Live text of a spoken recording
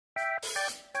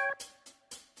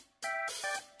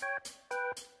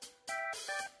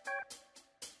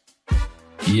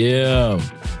Yeah.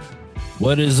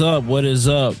 What is up? What is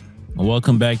up?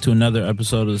 Welcome back to another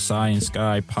episode of the Skye and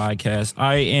Skye podcast.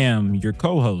 I am your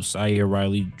co-host, Zaire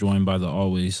Riley, joined by the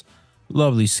always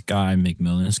lovely Skye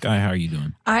McMillan. Skye, how are you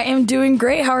doing? I am doing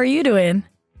great. How are you doing?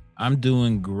 I'm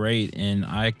doing great, and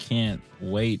I can't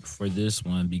wait for this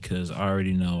one because I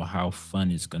already know how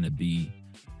fun it's going to be.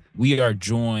 We are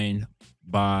joined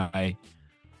by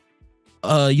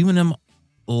UNM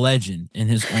legend in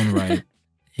his own right.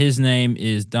 His name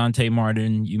is Donte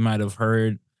Martin. You might have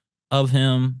heard of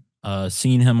him,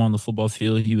 seen him on the football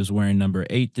field. He was wearing number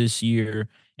 8 this year,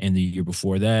 and the year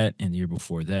before that, and the year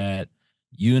before that.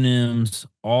 UNM's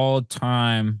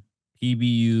all-time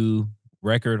PBU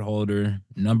record holder,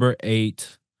 number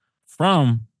 8,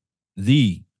 from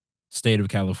the state of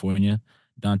California,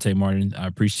 Donte Martin. I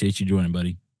appreciate you joining,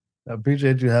 buddy. I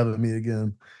appreciate you having me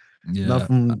again. Yeah. Not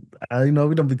from, we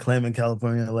don't be claiming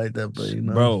California like that, but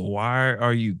Bro, why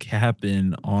are you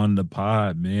capping on the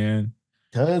pod, man?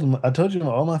 Cause I told you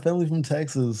all my family from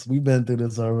Texas. We've been through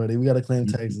this already. We got to claim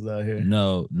Texas out here.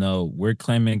 No, we're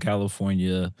claiming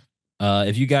California.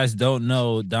 If you guys don't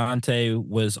know, Donte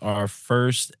was our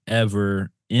first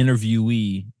ever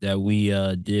interviewee that we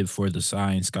did for the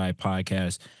Skye and Skye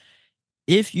podcast.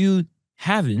 If you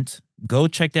haven't, go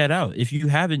check that out. If you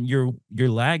haven't, you're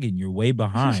lagging. You're way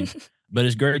behind. But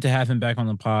it's great to have him back on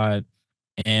the pod,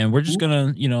 and we're just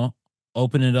gonna,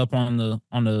 open it up on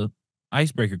the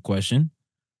icebreaker question: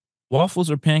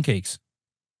 waffles or pancakes?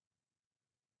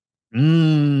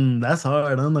 That's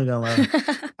hard. I'm not gonna lie.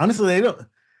 Honestly,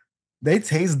 they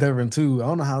taste different too. I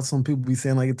don't know how some people be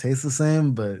saying like it tastes the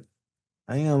same, but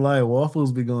I ain't gonna lie,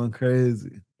 waffles be going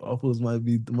crazy. Waffles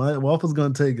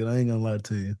gonna take it. I ain't gonna lie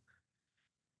to you.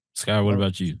 Skye, what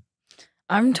about you?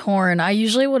 I'm torn. I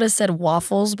usually would have said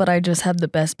waffles, but I just had the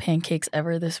best pancakes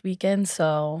ever this weekend,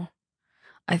 so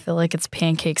I feel like it's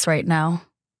pancakes right now.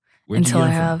 Where'd you get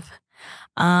them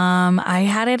from? I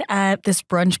had it at this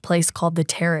brunch place called The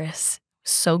Terrace.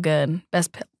 So good.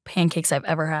 Best pancakes I've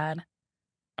ever had.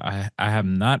 I have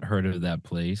not heard of that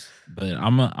place, but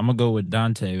I'm gonna go with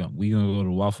Donte. We gonna go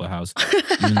to Waffle House,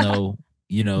 even though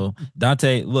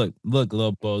Donte. Look,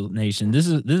 Lobo Nation. This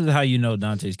is how you know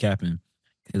Dante's capping,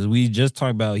 because we just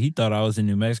talked about. He thought I was in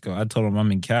New Mexico. I told him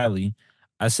I'm in Cali.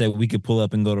 I said we could pull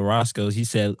up and go to Roscoe's. He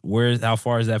said, how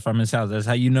far is that from his house? That's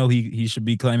how you know he should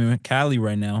be claiming Cali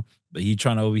right now. But he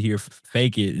trying to over here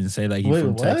fake it and say like he's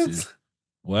from Texas.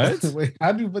 What? Wait,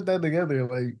 how do you put that together?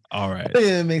 Like, all right,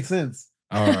 it makes sense.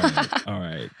 All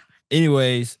right.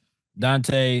 Anyways,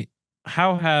 Donte,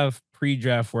 how have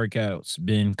pre-draft workouts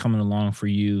been coming along for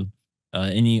you?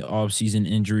 Any off-season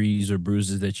injuries or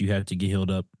bruises that you had to get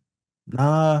healed up?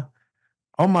 Nah,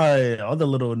 all the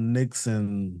little nicks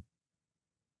and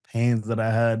pains that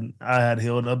I had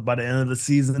healed up by the end of the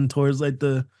season. Towards like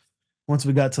once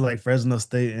we got to like Fresno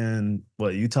State and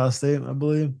Utah State, I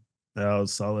believe. Yeah, I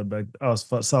was solid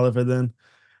solid for then.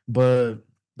 But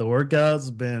the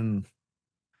workouts been.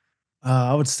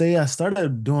 I would say I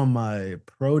started doing my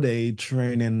pro day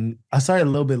training. I started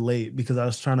a little bit late because I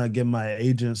was trying to get my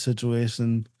agent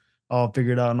situation all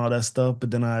figured out and all that stuff. But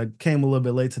then I came a little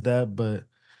bit late to that, but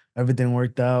everything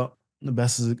worked out the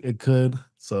best as it could.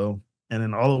 So, and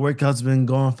then all the workouts been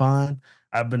going fine.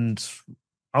 I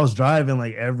was driving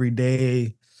like every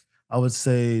day. I would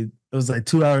say it was like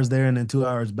 2 hours there and then 2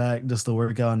 hours back just to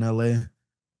work out in LA.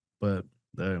 But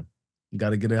you got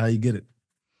to get it how you get it.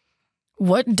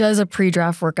 What does a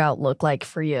pre-draft workout look like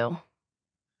for you?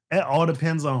 It all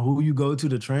depends on who you go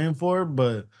to train for,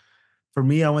 but for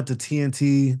me, I went to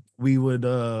TNT. We would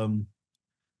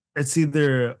it's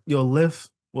either we'll lift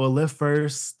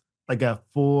first, like at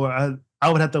 4.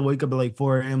 I would have to wake up at like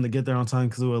 4 a.m. to get there on time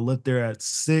because we would lift there at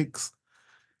 6.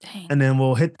 Dang. And then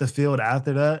we'll hit the field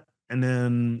after that. And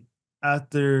then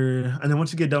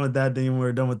once you get done with that, then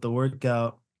we're done with the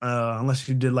workout. Unless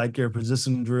you did like your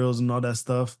position drills and all that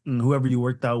stuff, and whoever you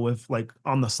worked out with, like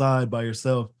on the side by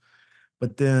yourself.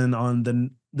 But then on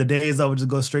the days I would just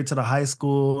go straight to the high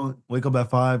school, wake up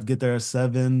at 5, get there at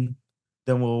 7.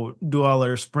 Then we'll do all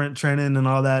our sprint training and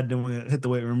all that. Then we hit the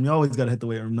weight room. You always got to hit the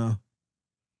weight room now.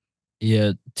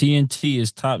 Yeah, TNT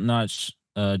is top-notch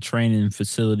training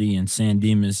facility in San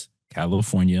Dimas,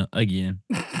 California. Again,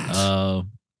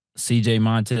 CJ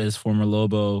Montez, former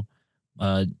Lobo,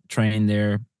 trained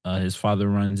there. His father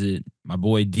runs it. My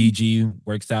boy DG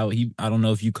works out. I don't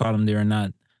know if you caught him there or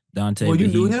not, Donte. Oh, you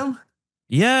knew him?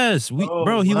 Yes, he went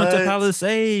to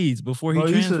Palisades before he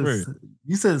transferred.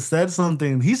 You said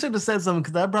something. He should have said something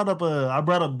because I brought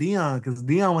up Dion because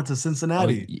Dion went to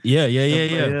Cincinnati.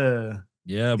 Oh,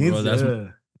 yeah, bro.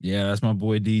 That's my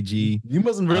boy DG. You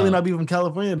mustn't really not be from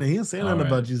California. He didn't say nothing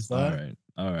about you,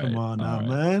 All All Come right. on All now, right.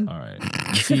 man. All right.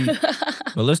 You see,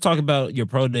 but let's talk about your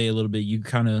pro day a little bit. You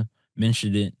kind of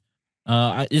mentioned it.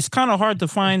 It's kind of hard to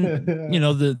find,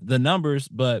 the numbers,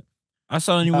 but I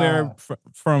saw anywhere Ah,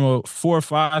 from a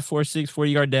 4.5, 4.6,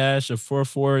 40-yard dash, a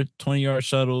 4.4, 20-yard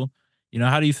shuttle.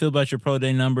 How do you feel about your pro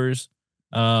day numbers?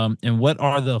 And what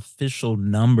are the official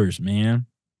numbers, man?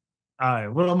 all right,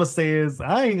 what I'm gonna say is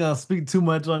I ain't gonna speak too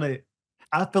much on it.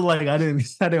 I feel like I didn't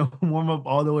I didn't warm up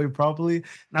all the way properly, and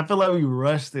I feel like we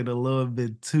rushed it a little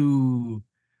bit too.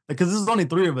 Because there's only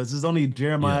three of us. There's only Yeah.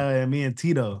 Jeremiah and me and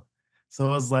Tito,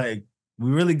 so it's like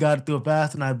we really got through it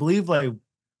fast. And I believe like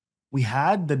we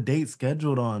had the date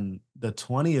scheduled on the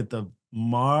 20th of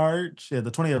March. Yeah,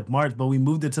 the 20th of March, but we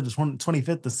moved it to the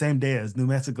 25th, the same day as New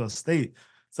Mexico State.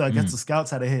 So I guess Mm. the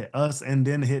scouts had to hit us and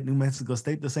then hit New Mexico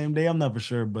State the same day. I'm not for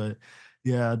sure, but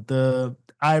yeah, the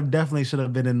I definitely should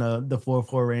have been in the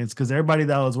 4-4 range because everybody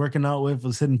that I was working out with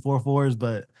was hitting 4-4s,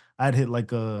 but I'd hit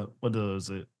like a what was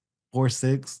it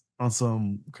 4-6 on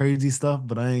some crazy stuff.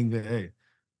 But I ain't good. Hey,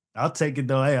 I'll take it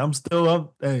though. Hey, I'm still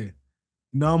up. Hey,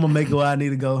 I'm gonna make it where I need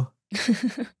to go.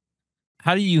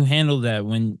 How do you handle that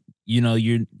when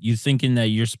you're thinking that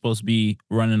you're supposed to be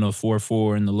running a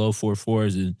 4.4 in the low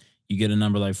 4.4s and you get a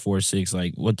number like 4.6?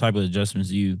 Like, what type of adjustments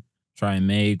do you try and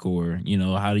make, or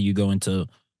how do you go into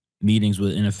meetings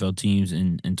with NFL teams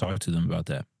and talk to them about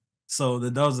that? So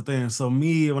that was the thing. So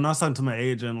me, when I was talking to my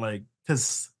agent, like,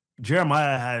 because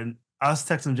Jeremiah had, I was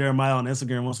texting Jeremiah on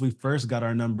Instagram once we first got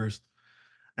our numbers,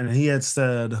 and he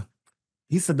said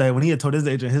that when he had told his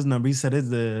agent his number, he said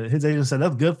his agent said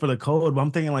that's good for the cold. But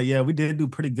I'm thinking like, yeah, we did do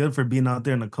pretty good for being out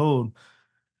there in the cold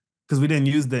because we didn't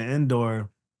use the indoor,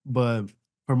 but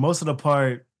for most of the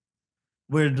part,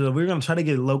 we're gonna try to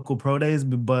get local pro days,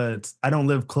 but I don't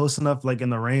live close enough, like in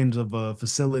the range of a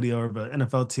facility or of an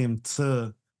NFL team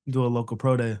to do a local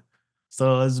pro day.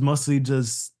 So it's mostly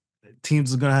just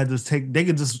teams are gonna have to take. They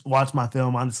could just watch my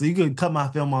film. Honestly, you could cut my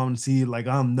film on and see like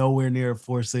I'm nowhere near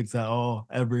 4.6 at all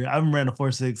ever. I haven't ran a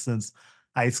 4.6 since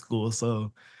high school.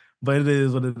 So, but it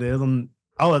is what it is. I ain't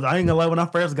gonna lie. When I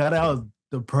first got it, I was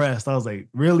depressed. I was like,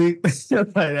 really?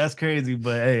 Like, that's crazy.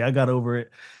 But hey, I got over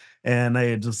it, and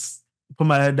I just put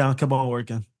my head down, kept on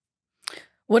working.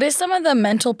 What is some of the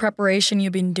mental preparation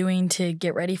you've been doing to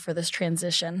get ready for this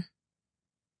transition?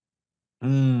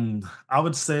 I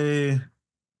would say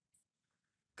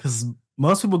because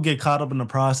most people get caught up in the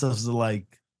process of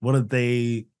like, what if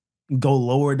they go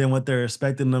lower than what they're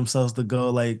expecting themselves to go?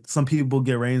 Like some people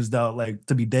get ranged out like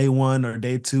to be day one or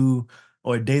day two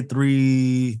or day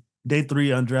three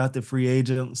undrafted free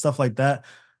agent, stuff like that.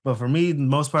 But for me, the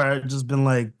most part, I've just been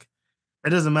like, it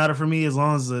doesn't matter for me as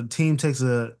long as the team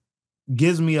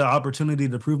gives me an opportunity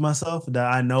to prove myself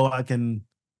that I know I can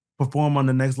perform on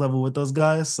the next level with those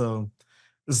guys. So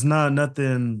it's not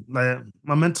nothing like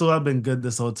my mental. I've been good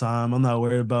this whole time. I'm not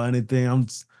worried about anything.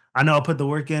 I know I put the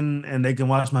work in, and they can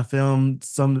watch my film.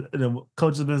 Some the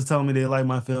coaches have been telling me they like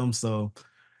my film, so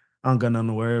I don't got nothing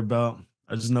to worry about.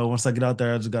 I just know once I get out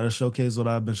there, I just got to showcase what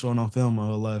I've been showing on film my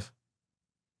whole life.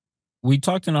 We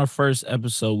talked in our first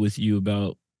episode with you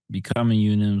about becoming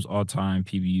UNM's all-time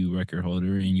PBU record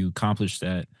holder, and you accomplished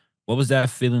that. What was that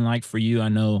feeling like for you? I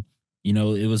know,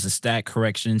 it was a stat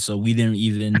correction, so we didn't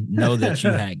even know that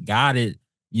you had got it,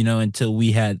 until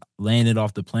we had landed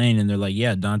off the plane, and they're like,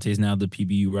 "Yeah, Dante's now the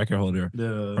PBU record holder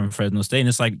Yeah, from Fresno State." And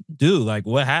it's like, dude, like,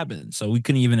 what happened? So we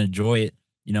couldn't even enjoy it,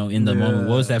 in the moment.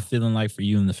 What was yeah. that feeling like for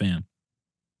you and the fam?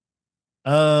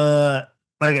 Uh,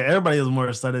 like everybody was more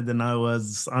excited than I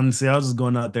was. Honestly, I was just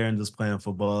going out there and just playing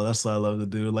football. That's what I love to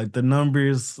do. Like the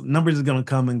numbers are gonna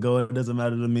come and go. It doesn't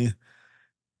matter to me.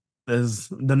 There's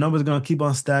the numbers gonna keep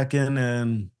on stacking.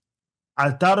 And I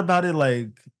thought about it like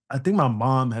I think my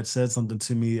mom had said something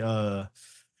to me. I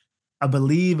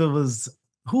believe it was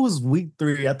who was week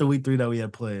three after week three that we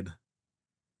had played.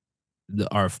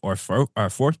 Our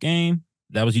fourth game,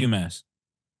 that was UMass.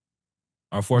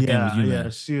 Our fourth game was Yeah.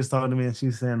 UMass. She was talking to me and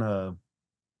she's saying,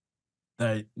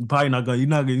 that you're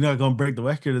not gonna break the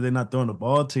record if they're not throwing the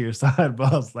ball to your side.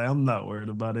 But I was like, I'm not worried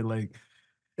about it. Like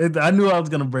I knew I was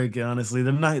gonna break it. Honestly,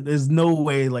 there's no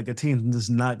way like a team's just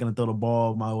not gonna throw the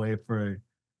ball my way for.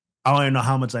 I don't even know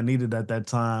how much I needed at that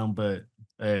time, but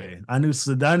hey, I knew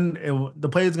Sudan. The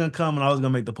play was gonna come, and I was gonna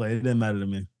make the play. It didn't matter to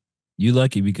me. You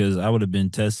lucky because I would have been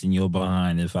testing your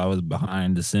behind. If I was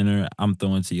behind the center, I'm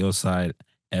throwing to your side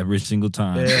every single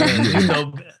time.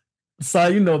 So Yeah,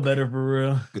 you know better for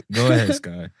real. go ahead,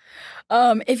 Skye.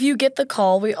 If you get the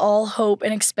call we all hope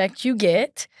and expect you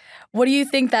get, what do you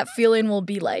think that feeling will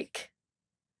be like?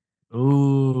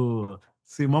 Ooh.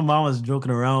 See, my mom was joking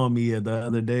around with me the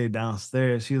other day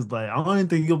downstairs. She was like, "I don't even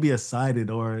think you'll be excited,"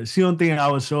 or she don't think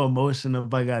I would show emotion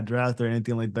if I got drafted or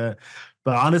anything like that.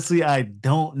 But honestly, I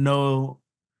don't know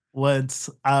what's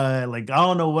I like. I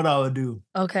don't know what I would do.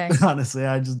 Okay. Honestly,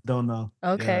 I just don't know.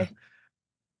 Yeah, Okay.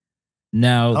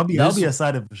 Now I'll be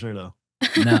excited for sure though.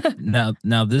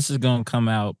 now this is gonna come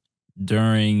out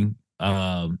during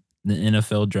the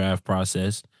NFL draft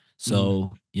process. Mm.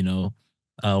 So,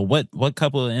 what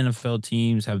couple of NFL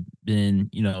teams have been,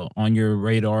 on your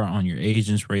radar, on your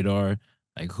agent's radar?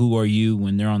 Like, who are you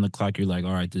when they're on the clock? You're like,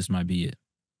 all right, this might be it.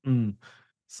 Mm.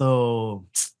 So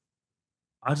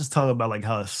I'll just talk about like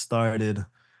how it started.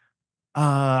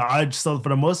 So for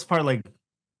the most part, like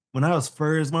when I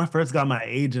first got my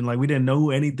agent, like we didn't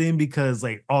know anything because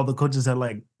like all the coaches had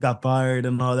like got fired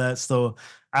and all that. So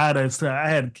I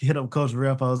had hit up Coach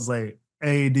Rep. I was like,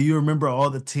 "Hey, do you remember all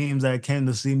the teams that came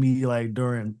to see me like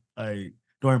during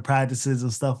practices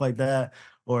and stuff like that,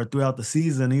 or throughout the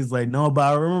season?" He's like, "No, but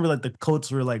I remember like the coach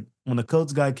were like when the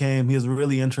coach guy came, he was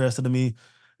really interested in me.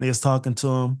 They was talking to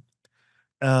him."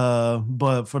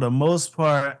 But for the most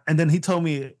part, and then he told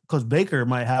me Coach Baker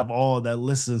might have all that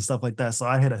list and stuff like that. So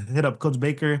I hit up Coach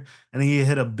Baker, and he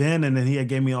hit up Ben, and then he had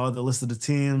gave me all the list of the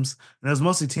teams. And it was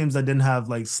mostly teams that didn't have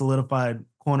like solidified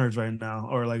corners right now,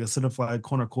 or like a solidified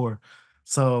corner core.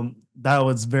 So that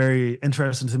was very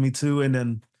interesting to me too. And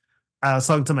then I was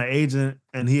talking to my agent,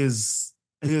 and he is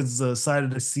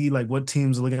excited to see like what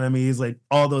teams are looking at me. He's like,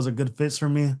 all those are good fits for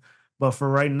me. But for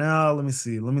right now, let me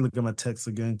see. Let me look at my text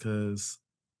again because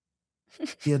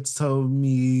he had told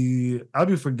me I'll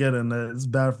be forgetting that it's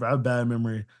bad for I have bad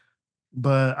memory.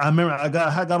 But I remember I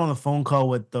got on a phone call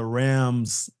with the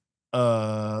Rams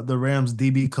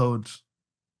DB coach.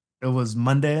 It was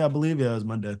Monday, I believe. Yeah, it was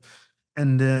Monday.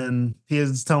 And then he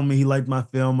was telling me he liked my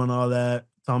film and all that,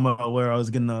 talking about where I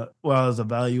was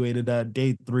evaluated at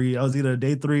day three. I was either a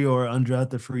day three or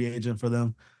undrafted free agent for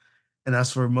them. And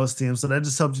that's for most teams. So that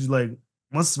just helps you like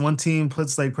once one team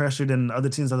puts like pressure, then other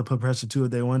teams have to put pressure too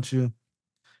if they want you.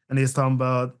 And he's talking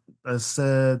about I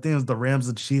think it was the Rams,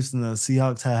 the Chiefs, and the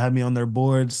Seahawks had me on their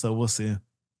board. So we'll see.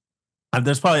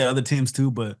 There's probably other teams too,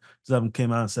 but just haven't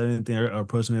came out and said anything or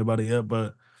approached me about it yet.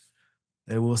 But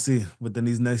hey, we'll see within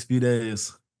these next few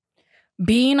days.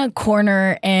 Being a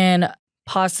corner and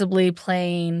possibly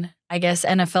playing, I guess,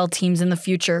 NFL teams in the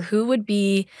future, who would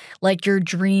be like your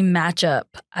dream matchup,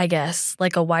 I guess,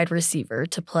 like a wide receiver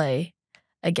to play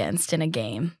against in a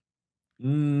game?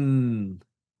 Mm,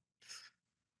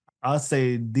 I'll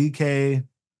say DK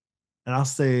and I'll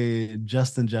say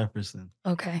Justin Jefferson.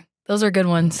 Okay. Those are good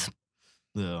ones.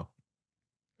 Yeah.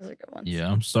 Those are good ones.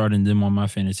 Yeah, I'm starting them on my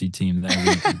fantasy team that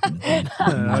week.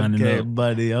 Okay,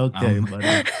 buddy. Okay,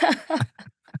 buddy.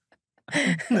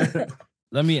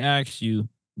 Let me ask you,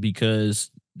 because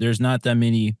there's not that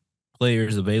many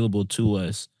players available to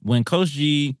us. When Coach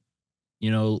G,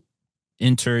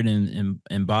 entered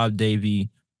and Bob Davey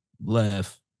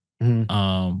left,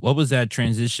 what was that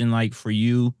transition like for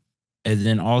you? And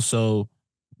then also,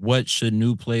 what should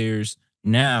new players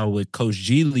now with Coach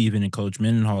G leaving and Coach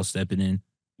Mendenhall stepping in,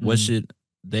 what should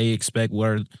they expect? What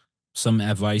are some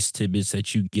advice tidbits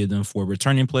that you give them for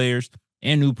returning players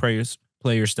and new players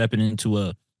stepping into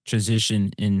a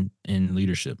transition in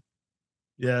leadership?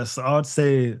 Yes, I would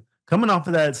say coming off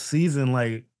of that season,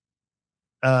 like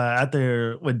out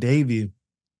there with Davey,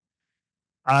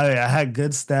 I had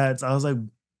good stats.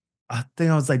 I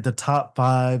think I was like the top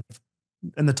five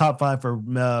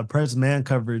for press man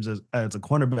coverage as a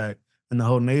cornerback in the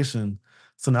whole nation.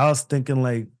 So now I was thinking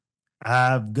like I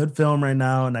have good film right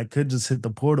now, and I could just hit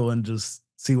the portal and just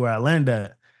see where I land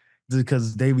at. Just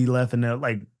because Davey left, and that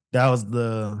was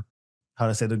the how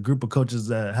to say the group of coaches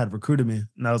that had recruited me,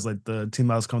 and that was like the team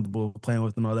I was comfortable playing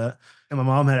with and all that. And my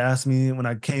mom had asked me when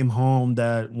I came home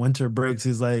that winter breaks,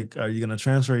 he's like, "Are you gonna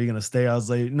transfer? Are you gonna stay?" I was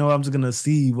like, "No, I'm just gonna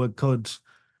see what coach."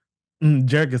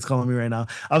 Jarek is calling me right now.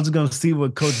 I was gonna see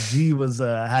what Coach G was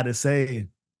had to say,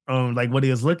 like what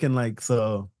he was looking like.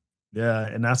 So yeah,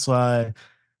 and that's why.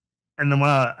 And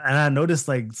I noticed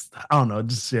like I don't know,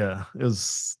 just yeah, it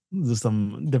was just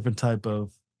some different type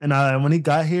of. And when he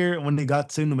got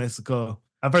to New Mexico,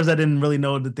 at first I didn't really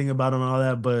know the thing about him and all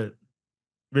that, but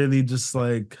really just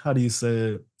like how do you say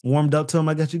it, warmed up to him,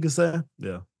 I guess you could say.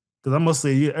 Yeah. Because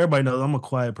everybody knows I'm a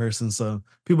quiet person. So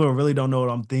people really don't know what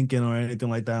I'm thinking or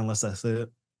anything like that unless I say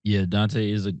it. Yeah,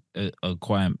 Dante is a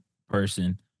quiet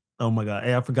person. Oh my God.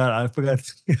 Hey, I forgot, I forgot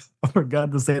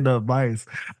to say the advice.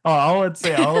 Oh, I would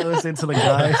say to the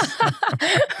guys.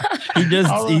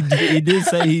 He did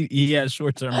say he has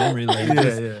short term memory. Like,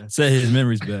 yeah. said his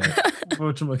memory's bad.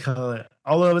 Whatchamacallit.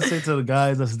 All I would say to the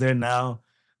guys that's there now,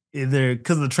 either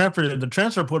because the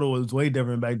transfer portal was way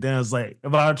different back then. It's like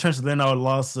if I transferred then I would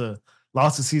lost the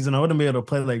season. I wouldn't be able to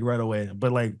play like right away.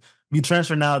 But like you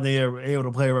transfer now, then you're able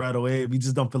to play right away. We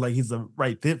just don't feel like he's the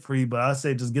right fit for you. But I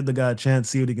say just give the guy a chance,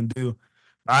 see what he can do.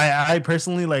 I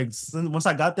personally like once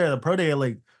I got there, the pro day,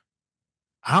 like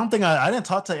I don't think I didn't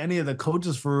talk to any of the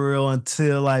coaches for real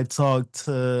until I talked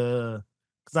to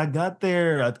because I got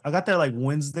there like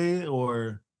Wednesday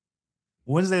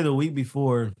the week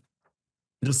before,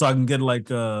 just so I can get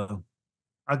like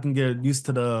I can get used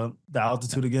to the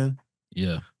altitude again.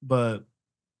 Yeah. But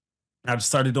I just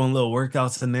started doing little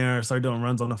workouts in there, started doing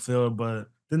runs on the field. But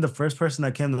then the first person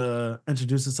that came to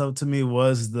introduce himself to me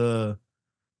was the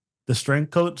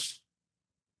strength coach.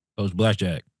 Coach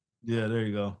Blackjack. Yeah, there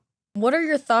you go. What are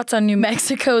your thoughts on New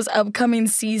Mexico's upcoming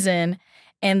season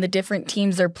and the different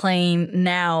teams they're playing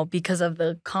now because of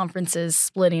the conferences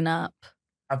splitting up?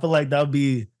 I feel like that'd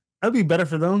be better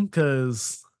for them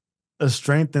because a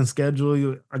strength and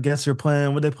schedule. I guess you're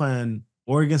playing what they playing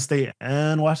Oregon State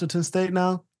and Washington State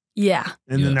now, Yeah.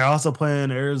 and then Yeah. they're also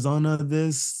playing Arizona. They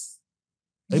Yes,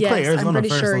 play I'm Arizona pretty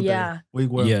first, sure, don't they? yeah. Week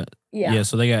one. Yeah. Yeah. Yeah.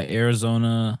 So they got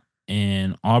Arizona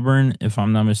and Auburn, if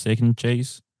I'm not mistaken,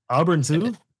 Chase. Auburn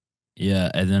too.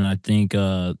 Yeah. And then I think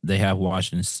they have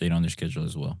Washington State on their schedule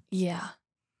as well. Yeah.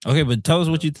 Okay, but tell us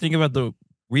what you think about the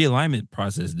realignment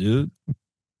process, dude.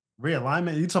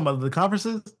 Realignment. You talking about the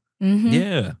conferences? Mm-hmm.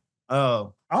 Yeah.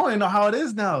 Oh, I don't even know how it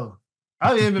is now. I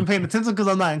haven't even been paying attention because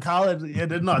I'm not in college. Yeah,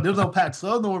 there's no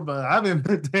Pac-12 no more, but I haven't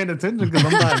been paying attention because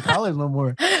I'm not in college no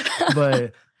more.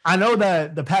 But I know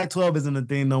that the Pac-12 isn't a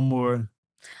thing no more.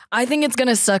 I think it's going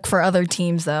to suck for other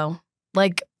teams, though.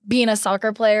 Like, being a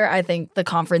soccer player, I think the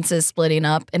conference is splitting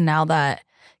up. And now that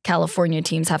California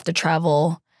teams have to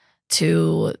travel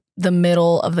to the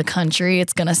middle of the country,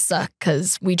 it's going to suck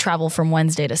because we travel from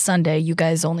Wednesday to Sunday. You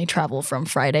guys only travel from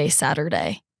Friday,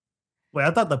 Saturday. Wait,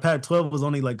 I thought the Pac-12 was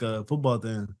only like a football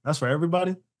thing. That's for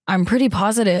everybody? I'm pretty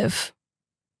positive.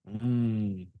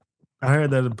 I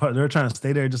heard that they're trying to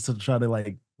stay there just to try to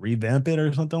like revamp it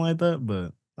or something like that,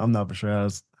 but I'm not for sure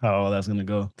how all that's going to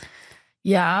go.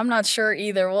 Yeah, I'm not sure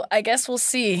either. Well, I guess we'll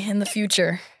see in the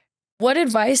future. What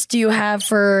advice do you have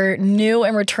for new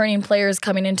and returning players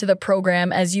coming into the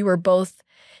program as you were both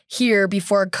here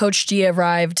before Coach G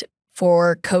arrived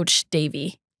for Coach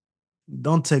Davey?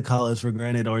 Don't take college for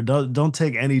granted, or don't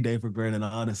take any day for granted,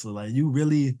 honestly. Like you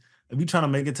really, if you're trying to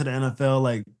make it to the NFL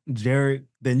like Jared,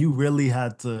 then you really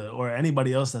had to, or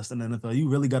anybody else that's in the NFL, you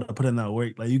really got to put in that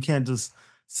work. Like you can't just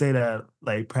say that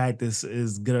like practice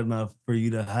is good enough for you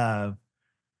to have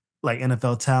like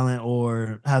NFL talent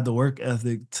or have the work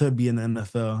ethic to be in the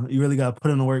NFL. You really got to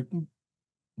put in the work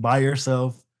by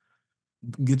yourself,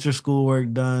 get your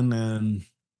schoolwork done, and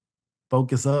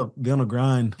focus up, be on the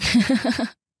grind.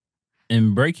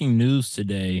 In breaking news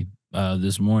today,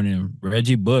 this morning,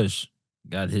 Reggie Bush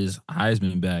got his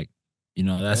Heisman back. You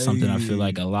know, that's something I feel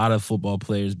like a lot of football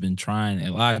players been trying,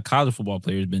 a lot of college football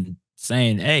players been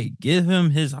saying, hey, give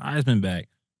him his Heisman back.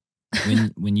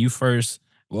 When you first,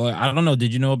 well, I don't know,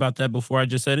 did you know about that before I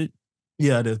just said it?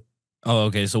 Yeah, I did. Oh,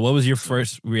 okay. So what was your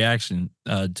first reaction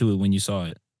to it when you saw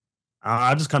it?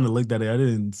 I just kind of looked at it. I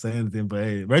didn't say anything, but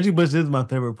hey, Reggie Bush is my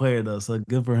favorite player though, so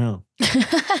good for him.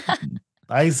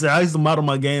 I used to model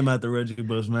my game after Reggie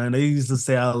Bush, man. They used to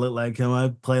say I look like him, I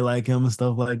play like him and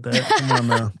stuff like that. Come on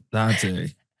now.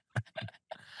 Dante,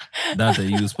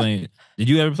 you was playing. Did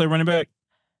you ever play running back?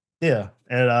 Yeah,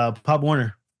 at Pop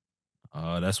Warner.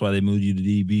 Oh, that's why they moved you to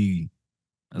DB.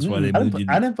 That's why they moved you.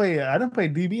 I didn't play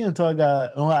DB until I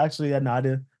got. Oh, actually, no, I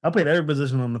did. I played every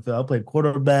position on the field. I played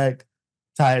quarterback,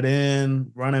 tight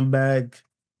end, running back,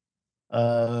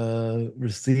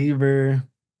 receiver,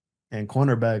 and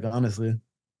cornerback. Honestly,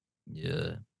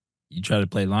 Yeah, you try to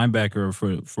play linebacker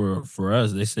for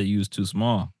us. They said you was too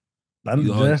small. that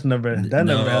never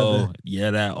happened.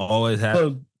 Yeah, that always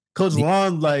happened. Coach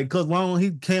Long,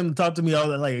 he came to talk to me. I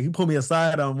was like, he pulled me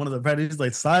aside on one of the practice. He's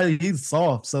like, he's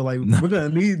soft, so like we're gonna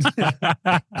need.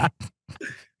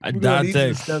 Dante,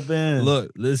 to step in.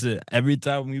 Look, listen. Every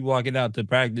time we walking out to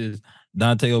practice,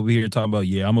 Dante over here talking about,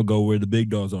 yeah, I'm gonna go where the big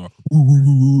dogs are.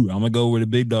 I'm gonna go where the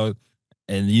big dogs.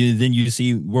 And then you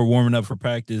see we're warming up for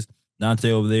practice.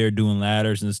 Dante over there doing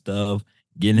ladders and stuff,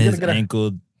 getting his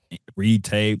ankle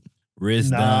retaped, wrist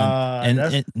done.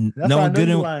 That's no good.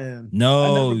 No, I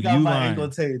never got you my lying. ankle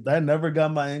taped. I never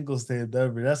got my ankles taped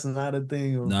ever. That's not a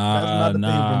thing. That's not a thing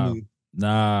for me.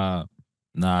 Nah,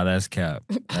 that's cap.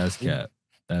 That's cap.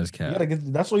 That's cap.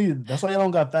 That's why you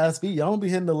don't got fast feet. Y'all don't be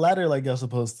hitting the ladder like y'all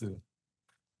supposed to.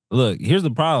 Look, here's the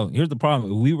problem.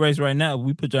 If we race right now,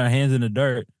 we put our hands in the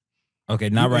dirt. Okay,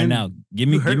 not right now. Give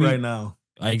me right now.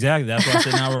 Exactly. That's what I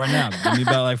said now right now. Give me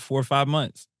about like 4 or 5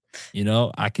 months.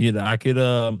 I could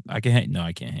hang. No,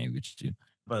 I can't hang with you.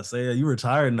 But say you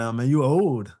retired now, man. You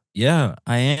old. Yeah,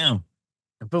 I am.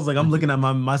 It feels like I'm looking at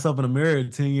myself in the mirror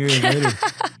 10 years later.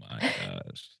 Oh my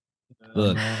gosh.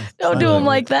 Look, Don't do him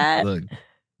like that. Look,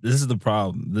 this is the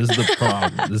problem. This is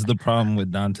the problem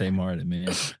with Donte Martin, man.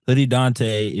 Hoodie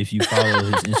Dante, if you follow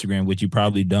his Instagram, which you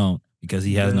probably don't because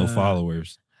he has no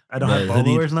followers. I don't have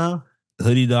followers now?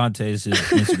 Hoodie Dante is his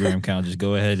Instagram account. Just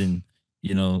go ahead and,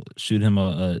 shoot him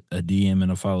a DM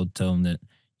and a follow. Tell him that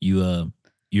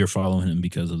you're following him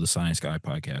because of the Science Guy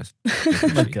podcast.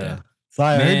 Okay.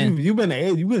 Sorry, I heard you've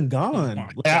been gone.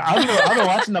 Like, I've been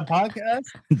watching the podcast.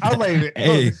 I was like,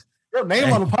 hey, your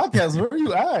name on the podcast. Where are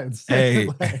you at? Hey,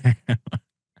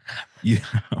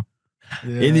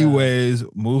 Anyways,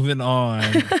 moving on.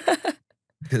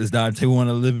 Because Dante want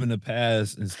to live in the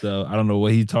past and stuff. I don't know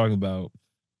what he's talking about.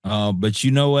 But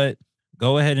you know what?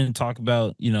 Go ahead and talk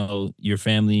about, your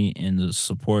family and the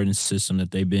support and system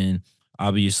that they've been.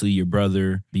 Obviously, your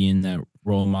brother being that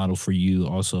role model for you,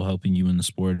 also helping you in the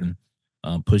sport and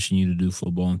pushing you to do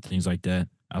football and things like that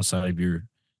outside of your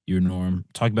norm.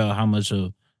 Talk about how much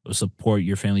of support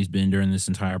your family's been during this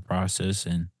entire process.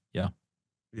 And yeah.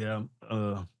 Yeah.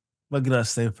 What did I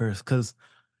say first? Because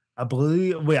I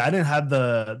didn't have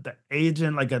the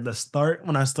agent like at the start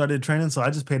when I started training, so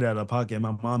I just paid it out of pocket.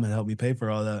 My mom had helped me pay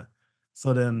for all that.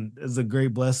 So then it's a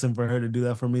great blessing for her to do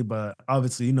that for me. But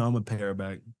obviously, I'm gonna pay her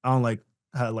back. I don't like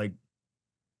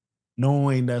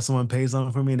knowing that someone pays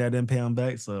something for me that I didn't pay them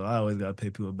back. So I always gotta pay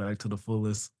people back to the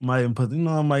fullest. Might even put,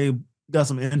 I might got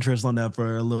some interest on that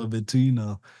for a little bit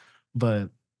too, But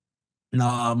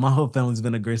no, my whole family's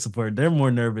been a great support. They're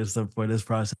more nervous for this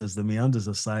process than me. I'm just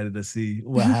excited to see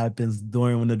what happens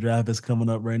when the draft is coming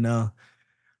up right now.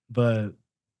 But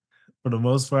for the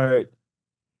most part,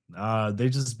 they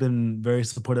just been very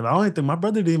supportive. I don't think my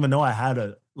brother didn't even know I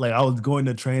I was going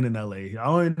to train in LA. I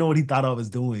don't even know what he thought I was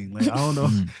doing. Like, I don't know.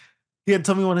 He had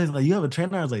told me one day, like, you have a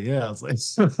trainer? I was like, yeah. I was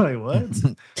like, what?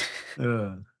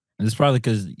 Yeah. It's probably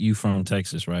because you from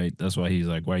Texas, right? That's why he's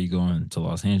like, why are you going to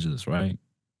Los Angeles, right?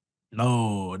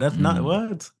 No, that's not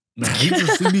what. No,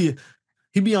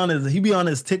 he be on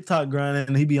his TikTok grind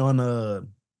and he be going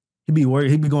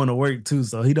to work too.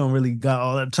 So he don't really got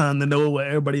all that time to know what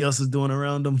everybody else is doing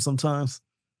around him sometimes.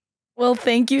 Well,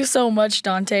 thank you so much,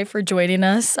 Dante, for joining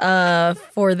us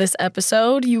for this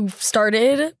episode. You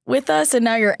started with us and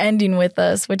now you're ending with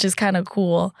us, which is kind of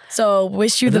cool. So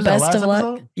wish you the best of luck.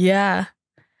 Episode? Yeah.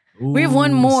 Ooh, we have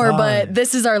one more, but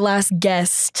this is our last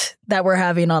guest that we're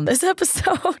having on this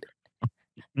episode.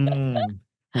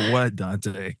 What,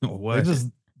 Dante? What?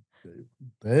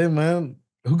 Hey, man.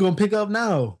 Who gonna pick up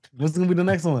now? What's gonna be the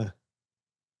next one?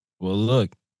 Well,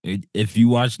 look, if you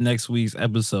watch next week's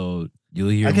episode, you'll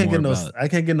hear I can't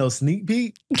get no sneak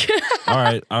peek. All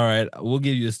right. We'll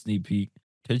give you a sneak peek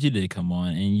because you did come on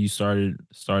and you started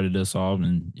us off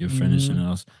and you're finishing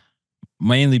us.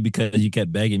 Mainly because you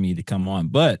kept begging me to come on,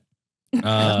 but that's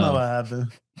not what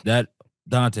happened. That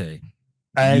Dante.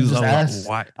 I just asked.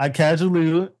 I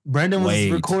casually. Brandon was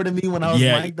recording me when I was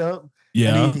mic'd up.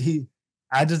 Yeah.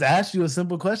 I just asked you a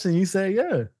simple question. You said,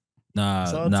 yeah.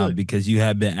 Nah, because you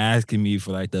have been asking me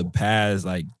for like the past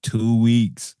 2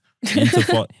 weeks.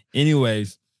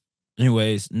 Anyways,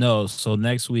 no. So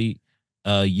next week,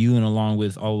 you and along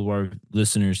with all of our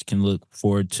listeners can look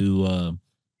forward to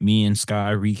me and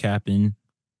Skye recapping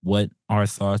what our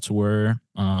thoughts were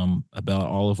about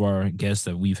all of our guests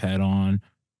that we've had on,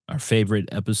 our favorite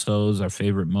episodes, our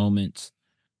favorite moments,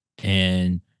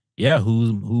 and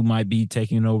who might be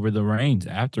taking over the reins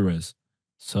after us.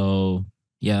 So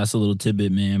that's a little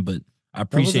tidbit, man. But I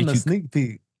appreciate you. Sneak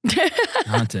peek,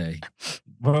 Dante.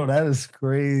 Bro, that is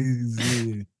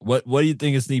crazy. What do you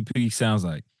think a sneak peek sounds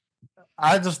like?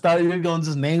 I just thought you were gonna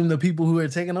just name the people who are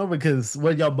taking over because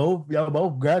y'all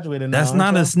both graduated. That's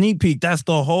not a sneak peek. That's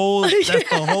the whole. That's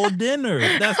the whole dinner.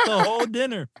 That's the whole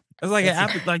dinner. It's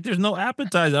like there's no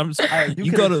appetizer.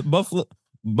 You go to Buffalo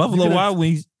Wild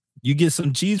Wings, you get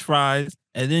some cheese fries,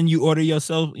 and then you order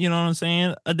yourself, you know what I'm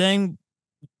saying, a dang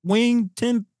wing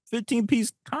 10, 15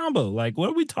 piece combo. Like, what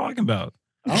are we talking about?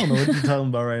 I don't know what you're talking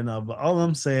about right now, but all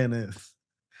I'm saying is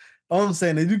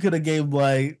you could have gave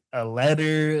a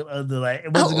letter of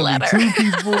it wasn't gonna be 2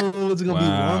 people, it was gonna be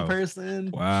 1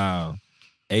 person. Wow.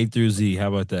 A through Z. How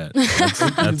about that?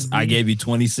 That's I gave you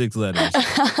 26 letters.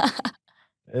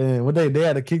 And what they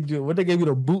had to kick you? What they gave you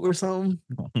the boot or something?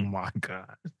 Oh my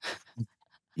God!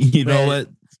 You know what?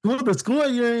 The school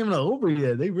you ain't even over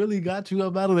yet. They really got you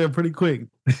up out of there pretty quick.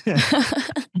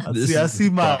 I see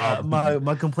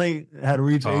my complaint had to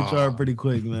reach HR pretty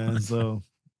quick, man. So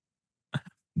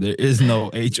There is no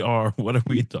HR. What are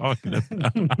we talking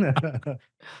about?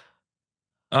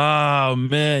 Oh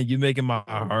man, you're making my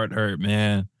heart hurt,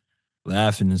 man.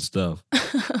 Laughing and stuff.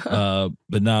 But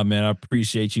nah, man, I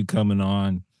appreciate you coming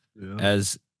on. Yeah.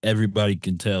 As everybody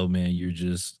can tell, man, you're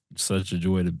just such a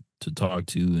joy to talk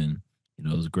to. And, you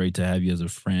know, it's great to have you as a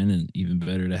friend and even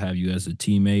better to have you as a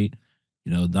teammate.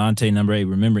 You know, Donte number 8,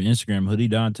 remember Instagram, Hoodie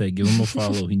Donte, give him a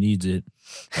follow. He needs it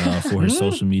for his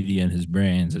social media and his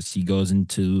brands as he goes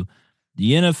into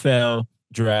the NFL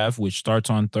draft, which starts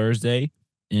on Thursday,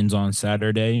 ends on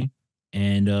Saturday.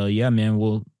 And yeah, man,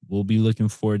 we'll be looking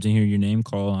forward to hearing your name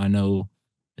call. I know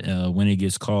when it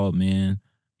gets called, man,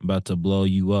 I'm about to blow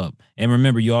you up. And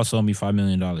remember, you also owe me $5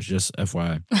 million, just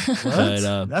FYI. What?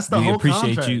 But That's the we whole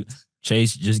appreciate contract. you.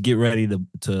 Chase, just get ready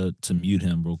to mute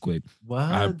him real quick.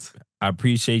 What? I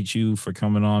appreciate you for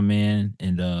coming on, man.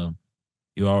 And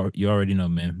you already know,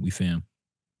 man. We fam.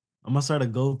 I'm gonna start a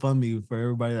GoFundMe for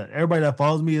everybody that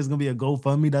follows me. Is gonna be a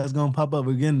GoFundMe that's gonna pop up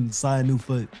again. Sign new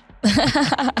foot.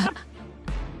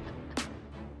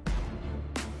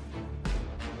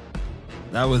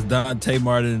 That was Donte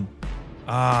Martin.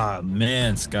 Ah,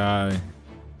 man, Skye.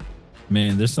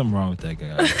 Man, there's something wrong with that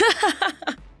guy.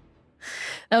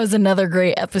 That was another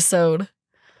great episode.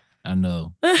 I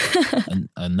know.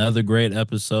 Another great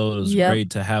episode. It was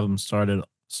great to have him started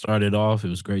off. It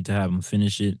was great to have him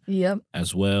finish it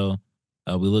as well.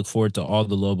 We look forward to all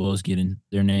the Lobos getting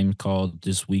their names called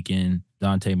this weekend.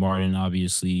 Donte Martin,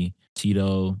 obviously,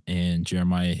 Tito, and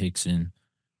Jeremiah Hickson.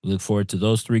 We look forward to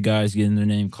those 3 guys getting their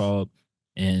name called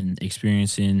and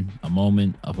experiencing a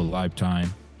moment of a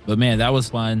lifetime. But man, that was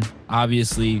fun.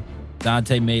 Obviously,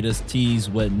 Donte made us tease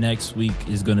what next week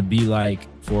is going to be like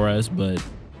for us, but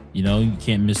you know, you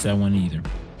can't miss that one either.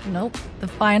 Nope. The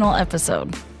final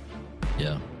episode.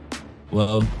 Yeah.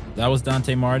 Well, that was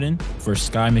Donte Martin. For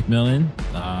Skye McMillan,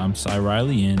 I'm Cy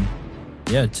Riley. And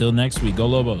yeah, till next week. Go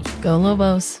Lobos. Go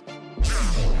Lobos.